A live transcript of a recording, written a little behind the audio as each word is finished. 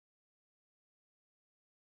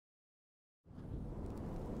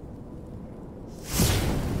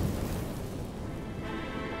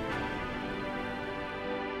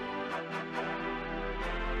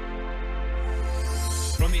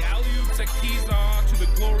a Kezar to the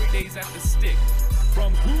glory days at the stick.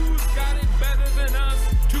 From who's got it better than us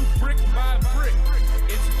to brick by brick.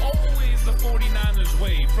 It's always the 49ers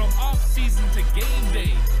way, from off-season to game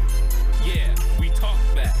day. Yeah, we talk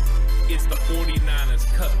back. It's the 49ers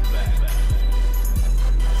Cutback.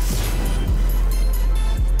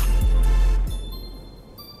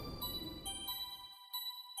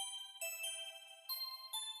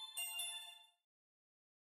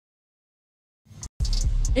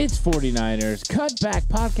 It's 49ers Cutback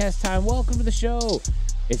Podcast time. Welcome to the show.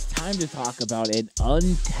 It's time to talk about an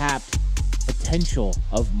untapped potential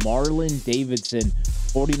of Marlon Davidson,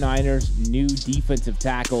 49ers' new defensive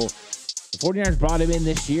tackle. The 49ers brought him in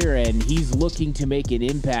this year, and he's looking to make an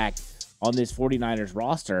impact on this 49ers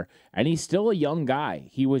roster. And he's still a young guy.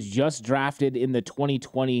 He was just drafted in the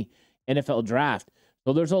 2020 NFL Draft.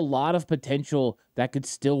 So there's a lot of potential that could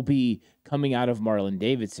still be coming out of Marlon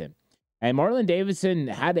Davidson. And Marlon Davidson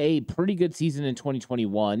had a pretty good season in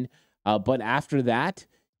 2021, but after that,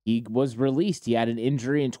 he was released. He had an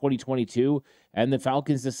injury in 2022, and the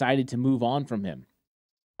Falcons decided to move on from him.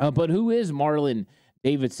 But who is Marlon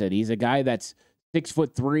Davidson? He's a guy that's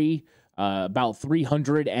 6'3", about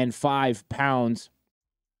 305 pounds,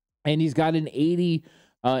 and he's got an 80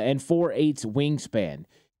 and 4/8 wingspan.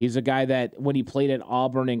 He's a guy that, when he played at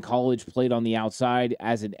Auburn in college, played on the outside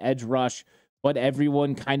as an edge rush, but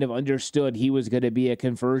everyone kind of understood he was going to be a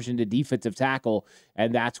conversion to defensive tackle,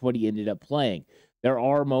 and that's what he ended up playing. There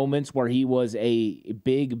are moments where he was a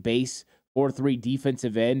big base 4-3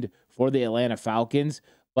 defensive end for the Atlanta Falcons,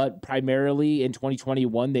 but primarily in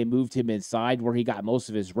 2021, they moved him inside where he got most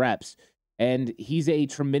of his reps. And he's a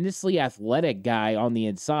tremendously athletic guy on the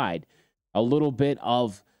inside, a little bit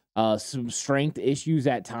of some strength issues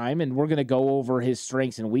at time, and we're going to go over his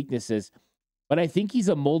strengths and weaknesses. But I think he's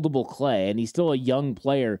a moldable clay, and he's still a young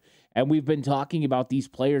player. And we've been talking about these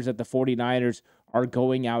players that the 49ers are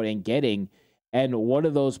going out and getting. And one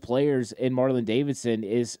of those players in Marlon Davidson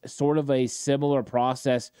is sort of a similar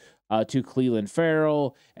process to Clelin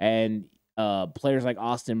Ferrell and players like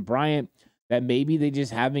Austin Bryant, that maybe they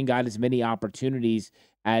just haven't got as many opportunities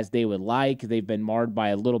as they would like. They've been marred by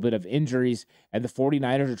a little bit of injuries, and the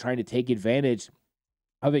 49ers are trying to take advantage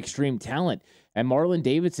of extreme talent. And Marlon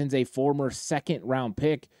Davidson's a former second-round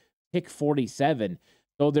pick 47.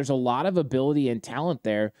 So there's a lot of ability and talent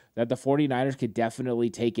there that the 49ers could definitely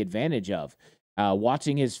take advantage of.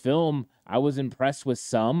 Watching his film, I was impressed with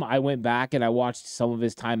some. I went back and I watched some of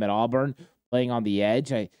his time at Auburn playing on the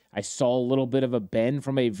edge. I saw a little bit of a bend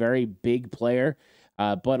from a very big player,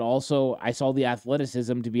 but also I saw the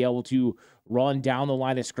athleticism to be able to run down the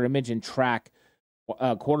line of scrimmage and track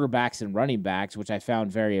quarterbacks and running backs, which I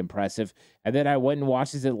found very impressive. And then I went and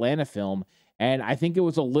watched his Atlanta film, and I think it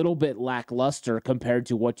was a little bit lackluster compared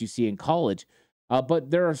to what you see in college. But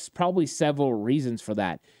there are probably several reasons for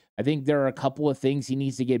that. I think there are a couple of things he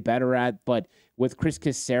needs to get better at, but with Kris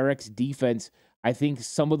Koceruk's defense, I think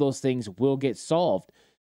some of those things will get solved.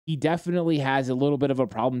 He definitely has a little bit of a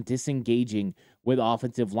problem disengaging with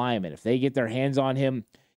offensive linemen. If they get their hands on him,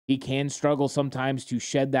 he can struggle sometimes to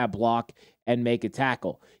shed that block and make a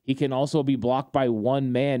tackle. He can also be blocked by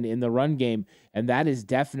one man in the run game, and that is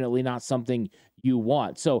definitely not something you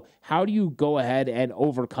want. So how do you go ahead and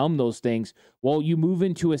overcome those things? Well, you move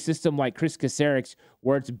into a system like Kris Koceruk's,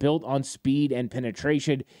 where it's built on speed and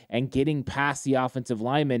penetration and getting past the offensive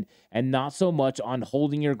lineman, and not so much on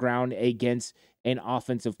holding your ground against an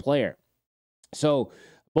offensive player. So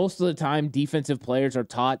most of the time, defensive players are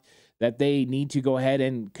taught that they need to go ahead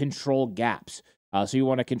and control gaps. So you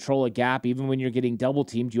want to control a gap. Even when you're getting double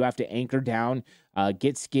teamed, you have to anchor down,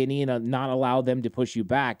 get skinny, and not allow them to push you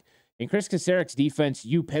back. In Kris Koceruk's defense,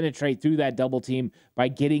 you penetrate through that double team by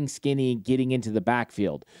getting skinny and getting into the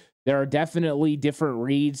backfield. There are definitely different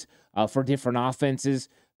reads for different offenses,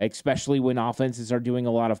 especially when offenses are doing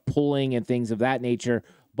a lot of pulling and things of that nature.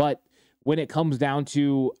 But when it comes down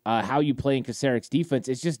to how you play in Koceruk's defense,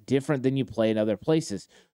 it's just different than you play in other places.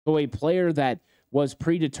 So a player that was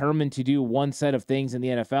predetermined to do one set of things in the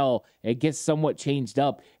NFL, it gets somewhat changed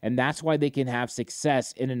up, and that's why they can have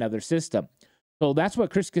success in another system. So that's what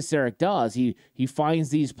Kris Koceruk does. He finds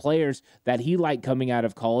these players that he liked coming out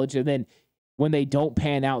of college, and then when they don't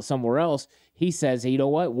pan out somewhere else, he says, hey, you know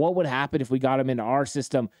what would happen if we got them into our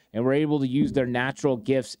system and we're able to use their natural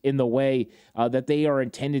gifts in the way that they are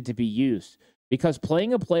intended to be used? Because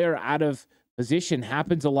playing a player out of position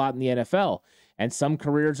happens a lot in the NFL. And some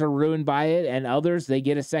careers are ruined by it, and others, they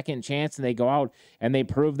get a second chance and they go out and they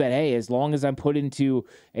prove that, hey, as long as I'm put into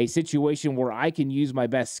a situation where I can use my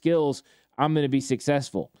best skills, I'm going to be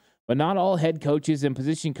successful. But not all head coaches and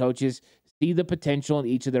position coaches see the potential in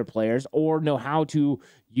each of their players or know how to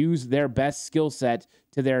use their best skill set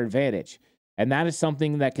to their advantage. And that is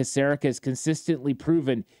something that Koceruk has consistently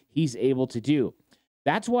proven he's able to do.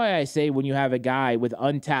 That's why I say when you have a guy with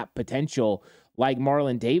untapped potential like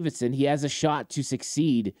Marlon Davidson, he has a shot to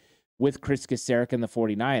succeed with Kris Koceruk and the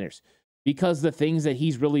 49ers. Because the things that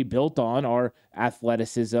he's really built on are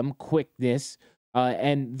athleticism, quickness,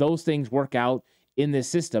 and those things work out in this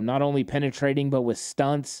system. Not only penetrating, but with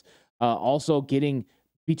stunts, also getting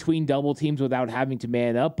between double teams without having to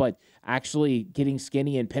man up, but actually getting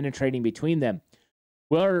skinny and penetrating between them.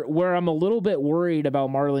 Where I'm a little bit worried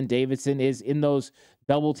about Marlon Davidson is in those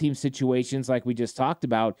double team situations like we just talked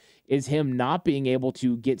about, is him not being able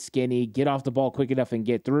to get skinny, get off the ball quick enough and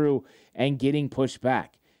get through, and getting pushed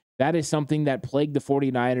back. That is something that plagued the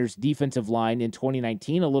 49ers defensive line in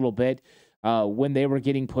 2019 a little bit when they were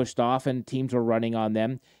getting pushed off and teams were running on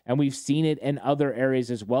them. And we've seen it in other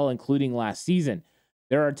areas as well, including last season.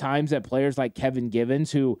 There are times that players like Kevin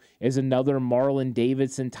Givens, who is another Marlon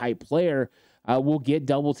Davidson type player, will get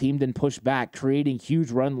double teamed and pushed back, creating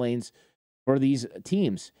huge run lanes for these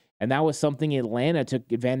teams. And that was something Atlanta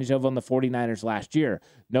took advantage of on the 49ers last year.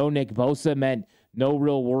 No Nick Bosa meant no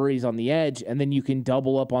real worries on the edge, and then you can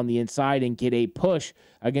double up on the inside and get a push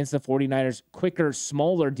against the 49ers' quicker,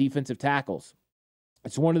 smaller defensive tackles.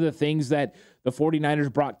 It's one of the things that the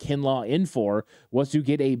 49ers brought Kinlaw in for, was to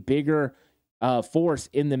get a bigger force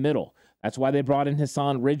in the middle. That's why they brought in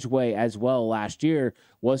Hassan Ridgeway as well last year,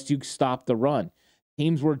 was to stop the run.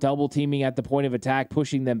 Teams were double teaming at the point of attack,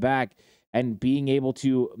 pushing them back, and being able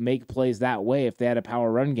to make plays that way if they had a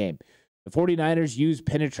power run game. The 49ers use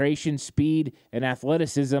penetration, speed, and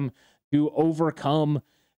athleticism to overcome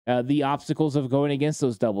the obstacles of going against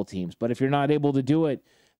those double teams. But if you're not able to do it,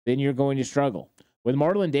 then you're going to struggle. With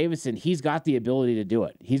Marlon Davidson, he's got the ability to do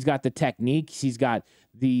it. He's got the techniques. He's got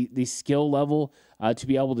the skill level to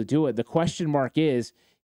be able to do it. The question mark is,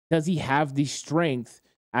 does he have the strength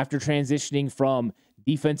after transitioning from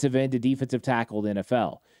defensive end to defensive tackle in the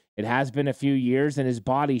NFL? It has been a few years, and his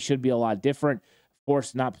body should be a lot different. Of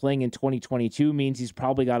course, not playing in 2022 means he's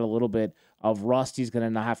probably got a little bit of rust he's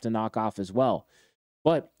going to have to knock off as well.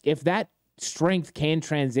 But if that strength can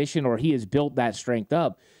transition, or he has built that strength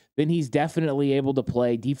up, then he's definitely able to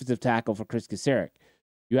play defensive tackle for Kris Koceruk.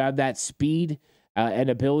 You have that speed and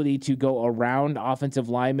ability to go around offensive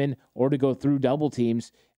linemen or to go through double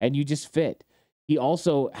teams, and you just fit. He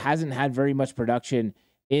also hasn't had very much production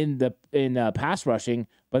in pass rushing,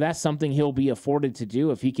 but that's something he'll be afforded to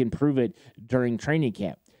do if he can prove it during training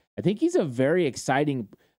camp. I think he's a very exciting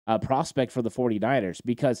prospect for the 49ers,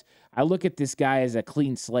 because I look at this guy as a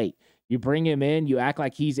clean slate. You bring him in, you act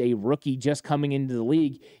like he's a rookie just coming into the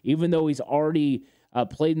league, even though he's already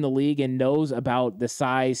played in the league and knows about the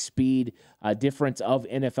size, speed difference of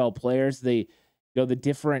NFL players, the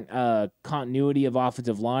different continuity of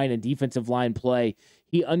offensive line and defensive line play.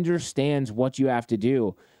 He understands what you have to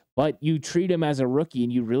do, but you treat him as a rookie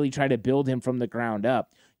and you really try to build him from the ground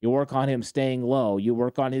up. You work on him staying low. You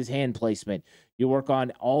work on his hand placement. You work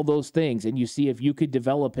on all those things, and you see if you could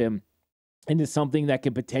develop him into something that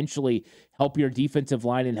could potentially help your defensive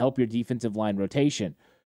line and help your defensive line rotation.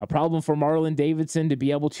 A problem for Marlon Davidson to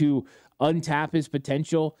be able to untap his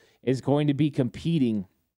potential is going to be competing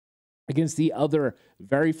against the other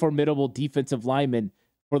very formidable defensive linemen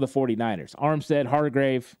for the 49ers. Armstead,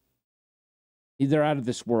 Hargrave, they're out of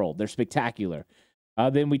this world. They're spectacular.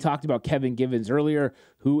 Then we talked about Kevin Givens earlier,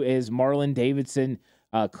 who is Marlon Davidson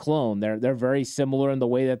clone. They're very similar in the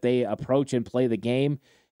way that they approach and play the game.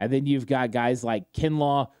 And then you've got guys like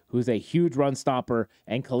Kinlaw, who's a huge run stopper,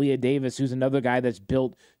 and Kalia Davis, who's another guy that's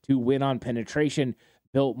built to win on penetration,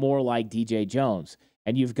 built more like DJ Jones.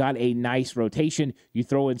 And you've got a nice rotation. You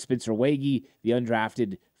throw in Spencer Wagee, the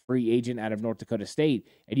undrafted free agent out of North Dakota State,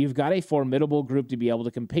 and you've got a formidable group to be able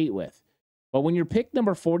to compete with. But when you're picked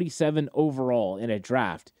number 47 overall in a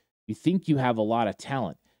draft, you think you have a lot of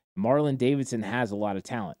talent. Marlon Davidson has a lot of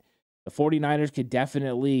talent. The 49ers could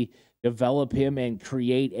definitely develop him and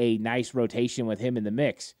create a nice rotation with him in the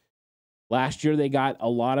mix. Last year, they got a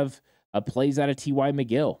lot of plays out of T.Y.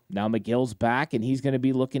 McGill. Now McGill's back, and he's going to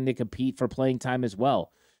be looking to compete for playing time as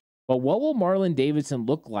well. But what will Marlon Davidson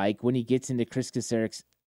look like when he gets into Kris Koceruk's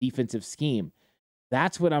defensive scheme?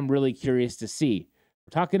 That's what I'm really curious to see.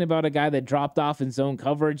 We're talking about a guy that dropped off in zone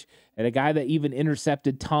coverage and a guy that even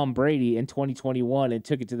intercepted Tom Brady in 2021 and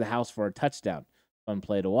took it to the house for a touchdown. Fun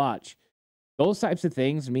play to watch. Those types of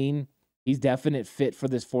things mean he's definite fit for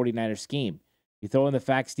this 49er scheme. You throw in the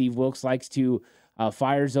fact Steve Wilks likes to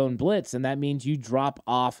fire zone blitz, and that means you drop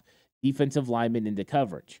off defensive linemen into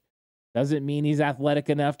coverage. Doesn't mean he's athletic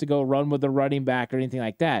enough to go run with a running back or anything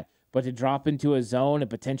like that, but to drop into a zone and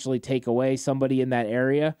potentially take away somebody in that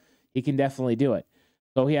area, he can definitely do it.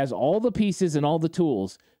 So he has all the pieces and all the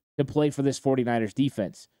tools to play for this 49ers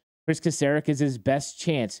defense. Kris Koceruk is his best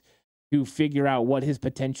chance to figure out what his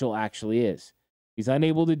potential actually is. If he's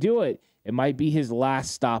unable to do it, it might be his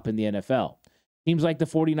last stop in the NFL. Seems like the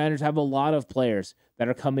 49ers have a lot of players that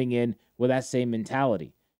are coming in with that same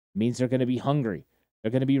mentality. It means they're going to be hungry.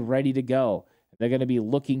 They're going to be ready to go. They're going to be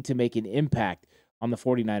looking to make an impact on the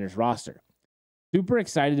 49ers roster. Super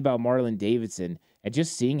excited about Marlon Davidson and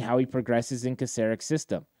just seeing how he progresses in Koceruk's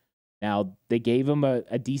system. Now, they gave him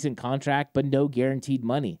a decent contract, but no guaranteed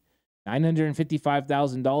money.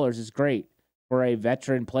 $955,000 is great for a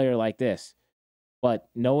veteran player like this. But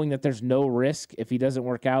knowing that there's no risk if he doesn't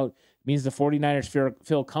work out means the 49ers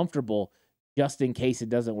feel comfortable just in case it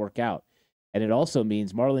doesn't work out. And it also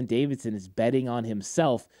means Marlon Davidson is betting on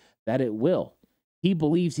himself that it will. He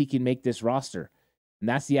believes he can make this roster. And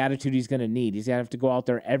that's the attitude he's going to need. He's going to have to go out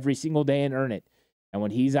there every single day and earn it. And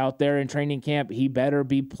when he's out there in training camp, he better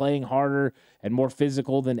be playing harder and more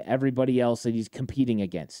physical than everybody else that he's competing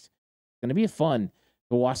against. It's going to be fun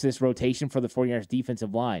to watch this rotation for the 49ers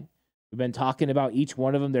defensive line. We've been talking about each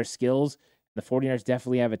one of them, their skills. The 49ers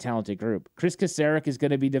definitely have a talented group. Kris Koceruk is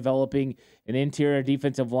going to be developing an interior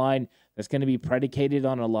defensive line that's going to be predicated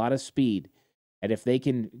on a lot of speed. And if they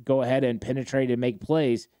can go ahead and penetrate and make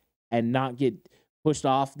plays and not get pushed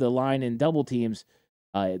off the line in double teams,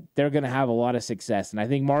 they're going to have a lot of success. And I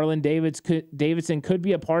think Marlon Davidson could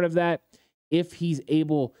be a part of that if he's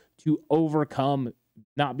able to overcome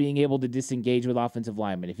not being able to disengage with offensive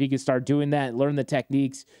linemen. If he can start doing that and learn the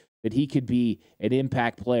techniques, that he could be an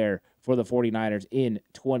impact player for the 49ers in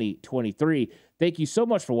 2023. Thank you so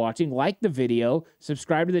much for watching. Like the video.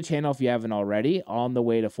 Subscribe to the channel if you haven't already. On the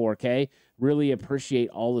way to 4K. Really appreciate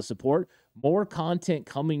all the support. More content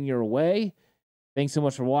coming your way. Thanks so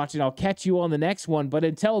much for watching. I'll catch you on the next one. But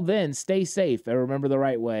until then, stay safe. And remember, the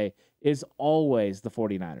right way is always the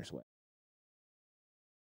 49ers way.